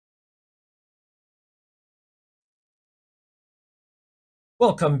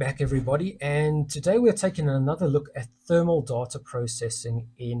Welcome back, everybody, and today we're taking another look at thermal data processing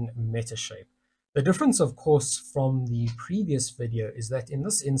in Metashape. The difference, of course, from the previous video is that in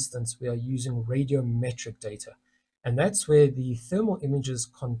this instance we are using radiometric data, and that's where the thermal images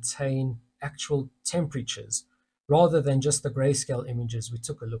contain actual temperatures rather than just the grayscale images we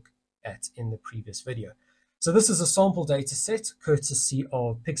took a look at in the previous video. So this is a sample data set courtesy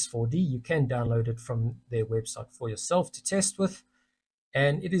of Pix4D. You can download it from their website for yourself to test with.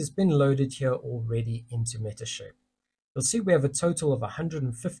 And it has been loaded here already into Metashape. You'll see we have a total of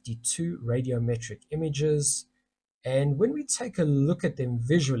 152 radiometric images. And when we take a look at them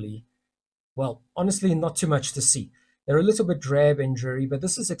visually, well, honestly, not too much to see. They're a little bit drab and dreary, but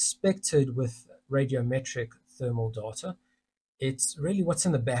this is expected with radiometric thermal data. It's really what's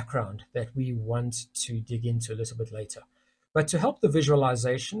in the background that we want to dig into a little bit later. But to help the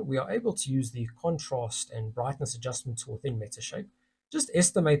visualization, we are able to use the contrast and brightness adjustment tool within Metashape. Just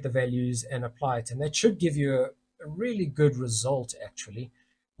estimate the values and apply it, and that should give you a really good result, actually,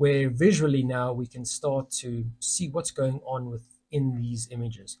 where visually now we can start to see what's going on within these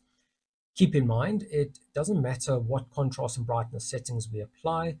images. Keep in mind, it doesn't matter what contrast and brightness settings we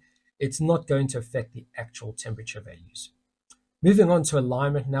apply, it's not going to affect the actual temperature values. Moving on to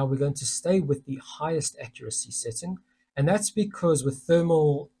alignment now, we're going to stay with the highest accuracy setting, and that's because with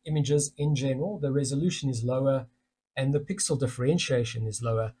thermal images in general, the resolution is lower and the pixel differentiation is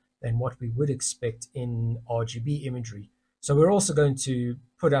lower than what we would expect in RGB imagery. So we're also going to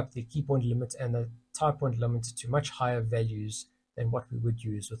put up the key point limit and the type point limit to much higher values than what we would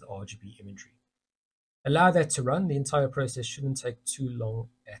use with RGB imagery. Allow that to run. The entire process shouldn't take too long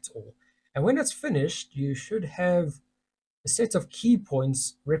at all. And when it's finished, you should have a set of key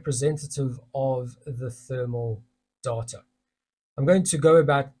points representative of the thermal data. I'm going to go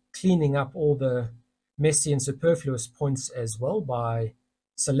about cleaning up all the messy and superfluous points as well by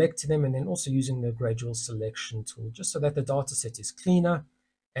selecting them and then also using the gradual selection tool just so that the data set is cleaner.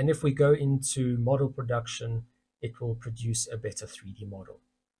 And if we go into model production, it will produce a better 3D model.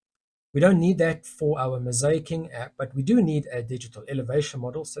 We don't need that for our mosaicing app, but we do need a digital elevation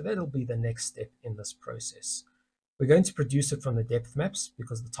model, so that'll be the next step in this process. We're going to produce it from the depth maps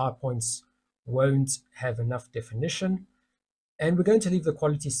because the type points won't have enough definition. And we're going to leave the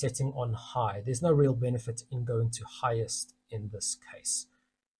quality setting on high. There's no real benefit in going to highest in this case.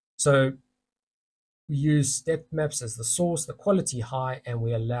 So we use depth maps as the source, the quality high, and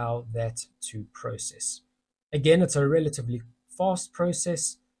we allow that to process. Again, it's a relatively fast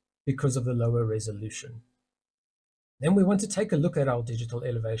process because of the lower resolution. Then we want to take a look at our digital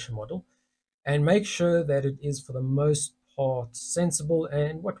elevation model and make sure that it is for the most part sensible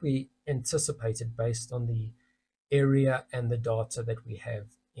and what we anticipated based on the area and the data that we have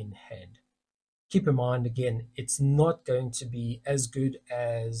in hand. Keep in mind, again, it's not going to be as good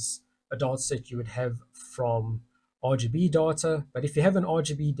as a data set you would have from RGB data, but if you have an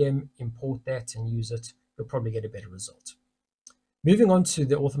RGB DEM, import that and use it, you'll probably get a better result. Moving on to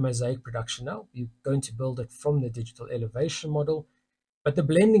the orthomosaic production now, we're going to build it from the digital elevation model, but the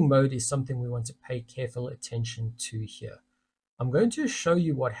blending mode is something we want to pay careful attention to here. I'm going to show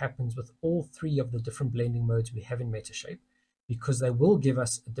you what happens with all three of the different blending modes we have in Metashape because they will give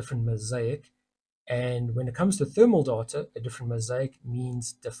us a different mosaic. And when it comes to thermal data, a different mosaic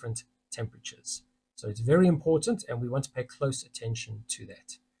means different temperatures. So it's very important and we want to pay close attention to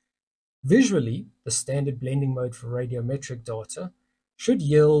that. Visually, the standard blending mode for radiometric data should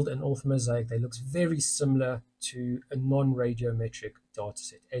yield an orthomosaic that looks very similar to a non-radiometric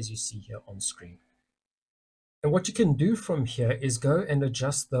dataset, as you see here on screen. And what you can do from here is go and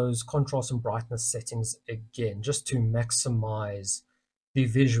adjust those contrast and brightness settings again, just to maximize the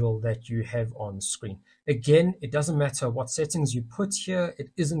visual that you have on screen. Again, it doesn't matter what settings you put here, it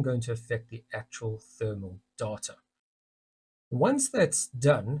isn't going to affect the actual thermal data. Once that's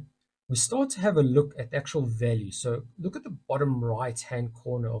done, we start to have a look at the actual value. So look at the bottom right-hand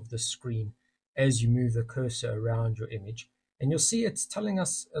corner of the screen as you move the cursor around your image. And you'll see it's telling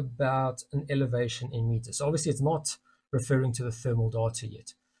us about an elevation in meters. So obviously it's not referring to the thermal data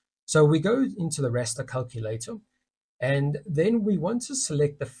yet. So we go into the raster calculator, and then we want to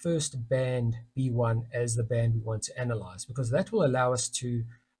select the first band B1 as the band we want to analyze, because that will allow us to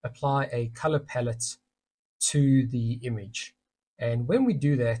apply a color palette to the image. And when we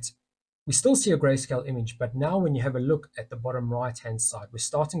do that, we still see a grayscale image, but now when you have a look at the bottom right-hand side, we're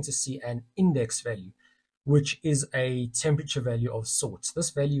starting to see an index value, which is a temperature value of sorts.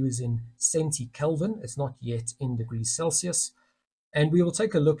 This value is in centi-Kelvin. It's not yet in degrees Celsius. And we will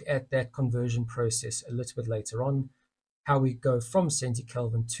take a look at that conversion process a little bit later on, how we go from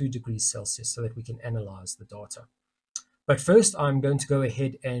centi-Kelvin to degrees Celsius so that we can analyze the data. But first, I'm going to go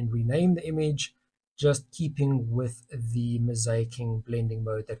ahead and rename the image, just keeping with the mosaicing blending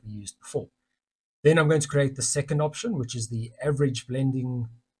mode that we used before. Then I'm going to create the second option, which is the average blending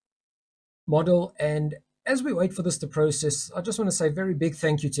model. And as we wait for this to process, I just want to say a very big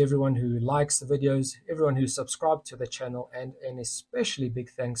thank you to everyone who likes the videos, everyone who subscribed to the channel, and an especially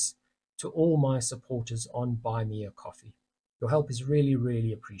big thanks to all my supporters on Buy Me a Coffee. Your help is really,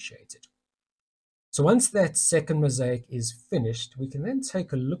 really appreciated. So once that second mosaic is finished, we can then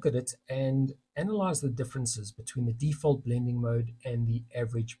take a look at it and analyze the differences between the default blending mode and the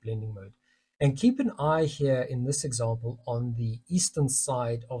average blending mode. And keep an eye here in this example on the eastern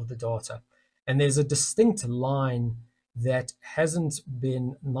side of the data. And there's a distinct line that hasn't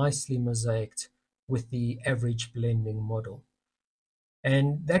been nicely mosaiced with the average blending model.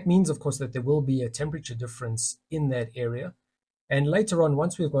 And that means, of course, that there will be a temperature difference in that area. And later on,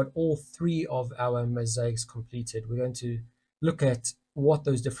 once we've got all three of our mosaics completed, we're going to look at what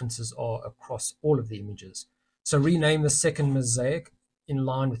those differences are across all of the images. So rename the second mosaic in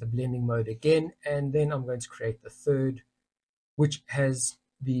line with the blending mode again, and then I'm going to create the third, which has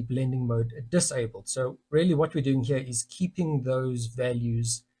the blending mode disabled. So really what we're doing here is keeping those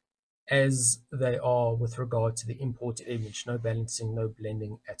values as they are with regard to the imported image, no balancing, no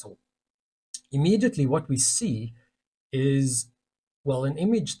blending at all. Immediately what we see is, well, an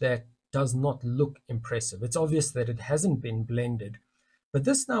image that does not look impressive. It's obvious that it hasn't been blended, but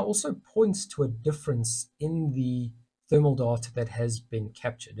this now also points to a difference in the thermal data that has been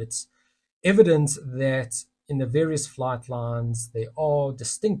captured. It's evident that in the various flight lines, there are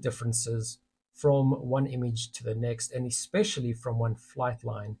distinct differences from one image to the next, and especially from one flight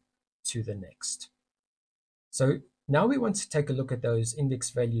line to the next. So now we want to take a look at those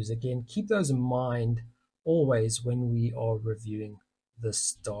index values again. Keep those in mind always when we are reviewing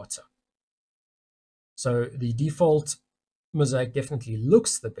this data. So the default mosaic definitely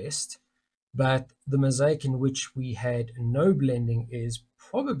looks the best, but the mosaic in which we had no blending is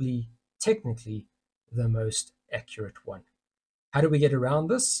probably technically the most accurate one. How do we get around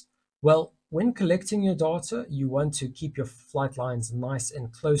this? Well, when collecting your data, you want to keep your flight lines nice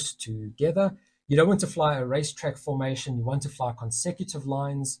and close together. You don't want to fly a racetrack formation. You want to fly consecutive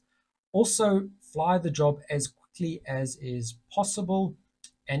lines. Also, fly the job as quickly as is possible.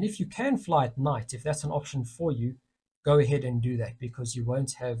 And if you can fly at night, if that's an option for you, go ahead and do that, because you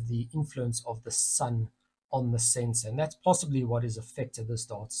won't have the influence of the sun on the sensor. And that's possibly what has affected this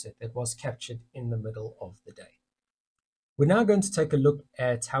data set that was captured in the middle of the day. We're now going to take a look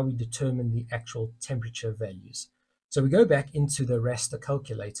at how we determine the actual temperature values. So we go back into the raster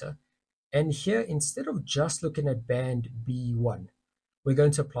calculator, and here, instead of just looking at band B1, we're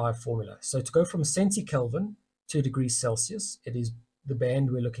going to apply a formula. So to go from centikelvin to degrees Celsius, it is the band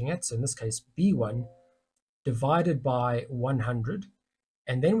we're looking at, so in this case B1, divided by 100,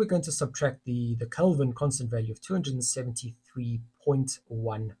 and then we're going to subtract the Kelvin constant value of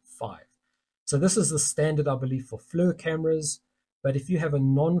 273.15. So this is the standard, I believe, for Flir cameras, but if you have a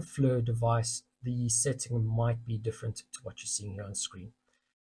non-Flir device, the setting might be different to what you're seeing here on screen.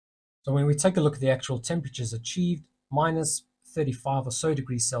 So when we take a look at the actual temperatures achieved, minus 35 or so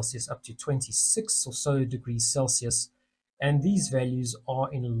degrees Celsius up to 26 or so degrees Celsius, and these values are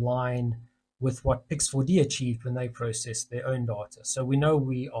in line with what Pix4D achieved when they processed their own data. So we know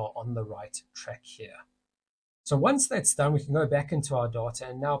we are on the right track here. So once that's done, we can go back into our data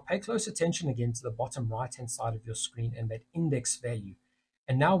and now pay close attention again to the bottom right-hand side of your screen and that index value.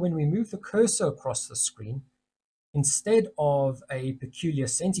 And now when we move the cursor across the screen, instead of a peculiar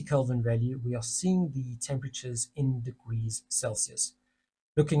centikelvin value, we are seeing the temperatures in degrees Celsius.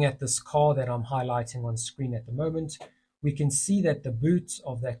 Looking at this car that I'm highlighting on screen at the moment, we can see that the boot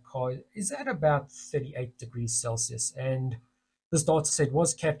of that car is at about 38 degrees Celsius. And this data set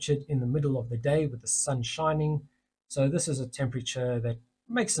was captured in the middle of the day with the sun shining. So this is a temperature that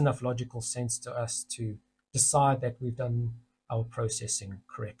makes enough logical sense to us to decide that we've done our processing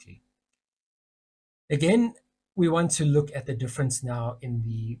correctly. Again, we want to look at the difference now in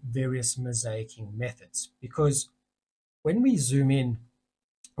the various mosaicing methods, because when we zoom in,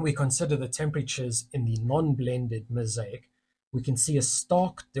 we consider the temperatures in the non-blended mosaic, we can see a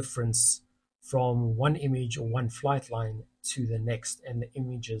stark difference from one image or one flight line to the next and the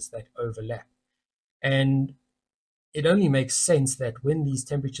images that overlap. And it only makes sense that when these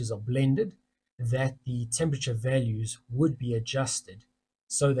temperatures are blended, that the temperature values would be adjusted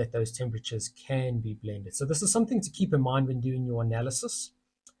so that those temperatures can be blended. So this is something to keep in mind when doing your analysis.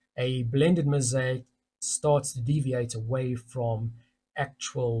 A blended mosaic starts to deviate away from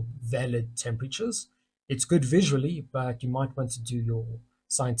actual valid temperatures. It's good visually, but you might want to do your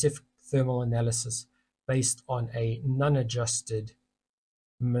scientific thermal analysis. based on a non-adjusted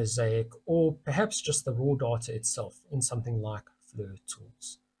mosaic, or perhaps just the raw data itself in something like Flir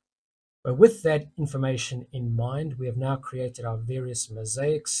Tools. But with that information in mind, we have now created our various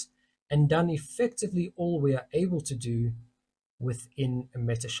mosaics and done effectively all we are able to do within a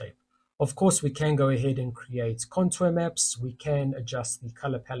Metashape. Of course, we can go ahead and create contour maps. We can adjust the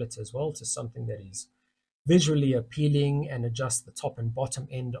color palette as well to something that is visually appealing and adjust the top and bottom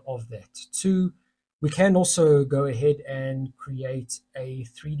end of that too. We can also go ahead and create a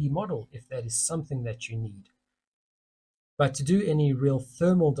 3D model if that is something that you need. But to do any real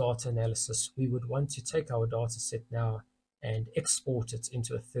thermal data analysis, we would want to take our data set now and export it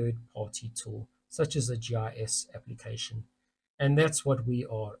into a third-party tool, such as a GIS application. And that's what we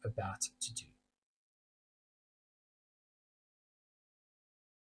are about to do.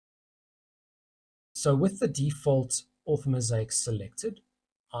 So with the default orthomosaic selected,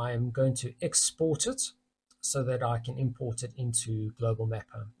 I'm going to export it so that I can import it into Global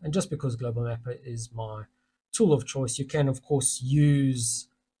Mapper. And just because Global Mapper is my tool of choice, you can of course use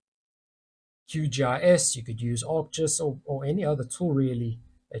QGIS, you could use ArcGIS or any other tool really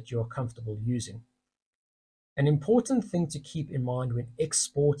that you're comfortable using. An important thing to keep in mind when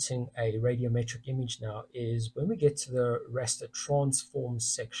exporting a radiometric image now is when we get to the raster transform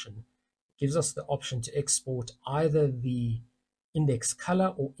section, it gives us the option to export either the index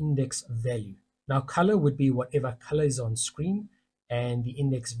color or index value. Now color would be whatever color is on screen, and the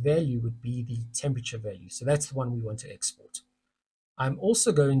index value would be the temperature value. So that's the one we want to export. I'm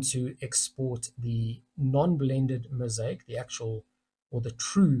also going to export the non-blended mosaic, the actual or the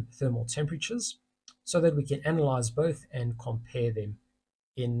true thermal temperatures, so that we can analyze both and compare them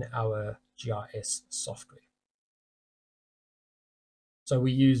in our GIS software. So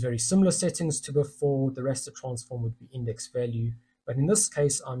we use very similar settings to before. The raster transform would be index value, but in this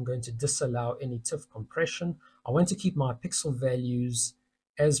case, I'm going to disallow any TIFF compression. I want to keep my pixel values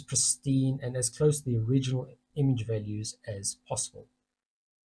as pristine and as close to the original image values as possible.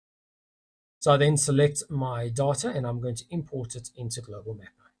 So I then select my data and I'm going to import it into Global Mapper.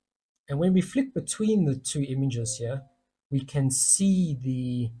 And when we flick between the two images here, we can see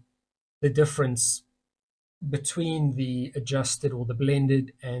the difference between the adjusted or the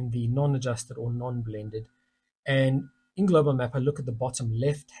blended and the non-adjusted or non-blended. And in Global Mapper, look at the bottom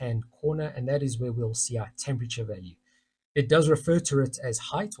left-hand corner, and that is where we'll see our temperature value. It does refer to it as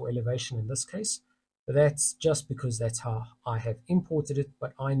height or elevation in this case, but that's just because that's how I have imported it,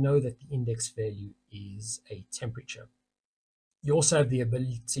 but I know that the index value is a temperature. You also have the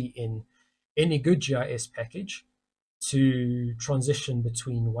ability in any good GIS package to transition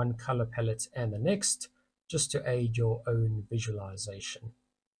between one color palette and the next, just to aid your own visualization.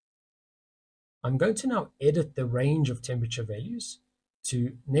 I'm going to now edit the range of temperature values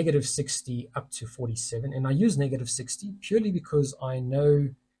to -60 up to 47. And I use -60 purely because I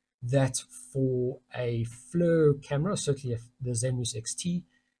know that for a Flir camera, certainly the Xenmuse XT,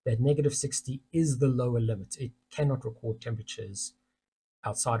 that -60 is the lower limit. It cannot record temperatures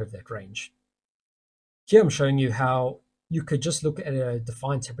outside of that range. Here I'm showing you how you could just look at a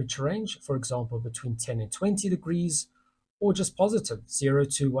defined temperature range, for example, between 10 and 20 degrees, or just positive 0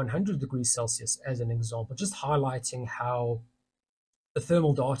 to 100 degrees Celsius as an example, just highlighting how the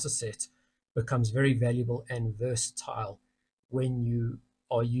thermal data set becomes very valuable and versatile when you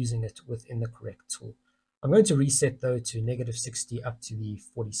are using it within the correct tool. I'm going to reset though to -60 up to the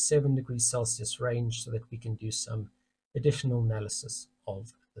 47 degrees Celsius range so that we can do some additional analysis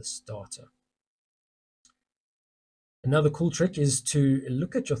of this data. Another cool trick is to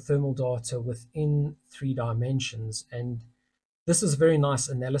look at your thermal data within 3 dimensions, and this is a very nice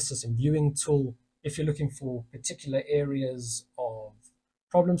analysis and viewing tool if you're looking for particular areas of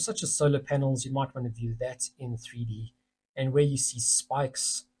problems such as solar panels. You might want to view that in 3D, and where you see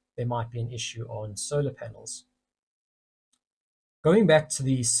spikes, there might be an issue on solar panels. Going back to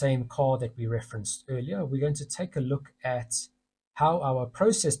the same car that we referenced earlier, we're going to take a look at how our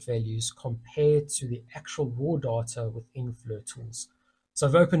processed values compare to the actual raw data within Flir Tools. So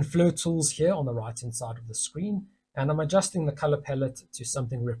I've opened Flir Tools here on the right-hand side of the screen, and I'm adjusting the color palette to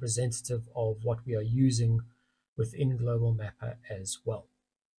something representative of what we are using within Global Mapper as well.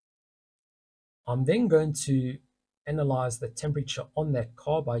 I'm then going to analyze the temperature on that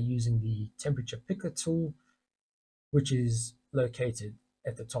car by using the temperature picker tool, which is located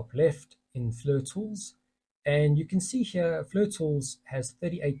at the top left in Flir Tools. And you can see here, Flir Tools has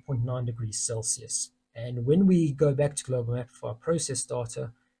 38.9 degrees Celsius. And when we go back to Global Mapper for our process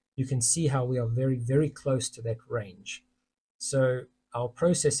data, you can see how we are very, very close to that range. So our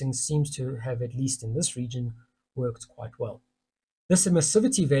processing seems to have, at least in this region, worked quite well. This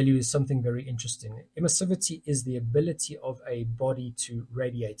emissivity value is something very interesting. Emissivity is the ability of a body to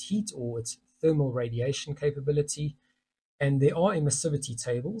radiate heat, or its thermal radiation capability. And there are emissivity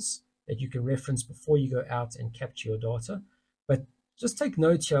tables that you can reference before you go out and capture your data. But just take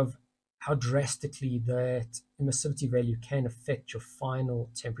note here of how drastically that emissivity value can affect your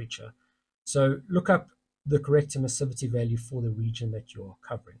final temperature. So look up the correct emissivity value for the region that you're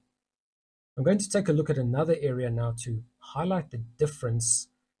covering. I'm going to take a look at another area now to highlight the difference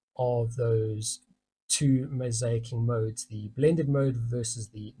of those two mosaicing modes, the blended mode versus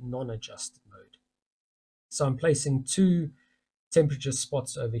the non-adjusted mode. So I'm placing two temperature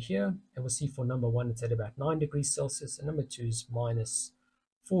spots over here, and we'll see for number 1 it's at about 9 degrees Celsius, and number 2 is minus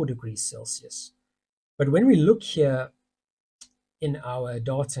 4 degrees Celsius. But when we look here in our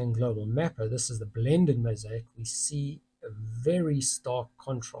data and global mapper, this is the blended mosaic, we see a very stark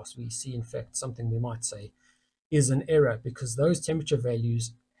contrast. We see, in fact, something we might say is an error, because those temperature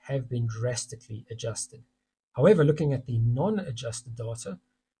values have been drastically adjusted. However, looking at the non-adjusted data,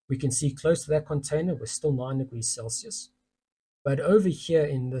 we can see close to that container we're still 9 degrees Celsius. But over here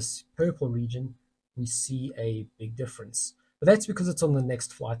in this purple region, we see a big difference. But that's because it's on the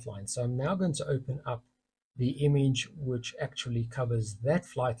next flight line. So I'm now going to open up the image which actually covers that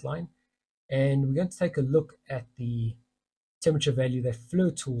flight line. And we're going to take a look at the temperature value that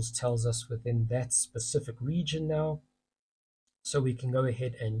Flir Tools tells us within that specific region now. So we can go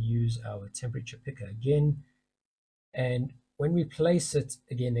ahead and use our temperature picker again. And when we place it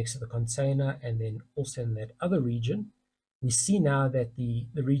again next to the container and then also in that other region, we see now that the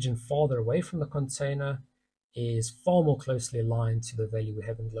region farther away from the container is far more closely aligned to the value we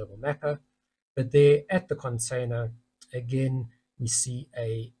have in Global Mapper. But there at the container, again, we see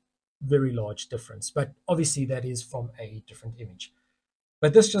a very large difference. But obviously that is from a different image.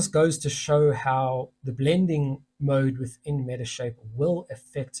 But this just goes to show how the blending mode within Metashape will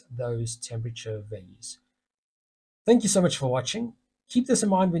affect those temperature values. Thank you so much for watching. Keep this in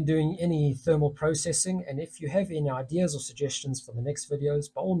mind when doing any thermal processing, and if you have any ideas or suggestions for the next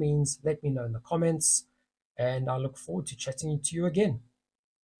videos, by all means, let me know in the comments, and I look forward to chatting to you again.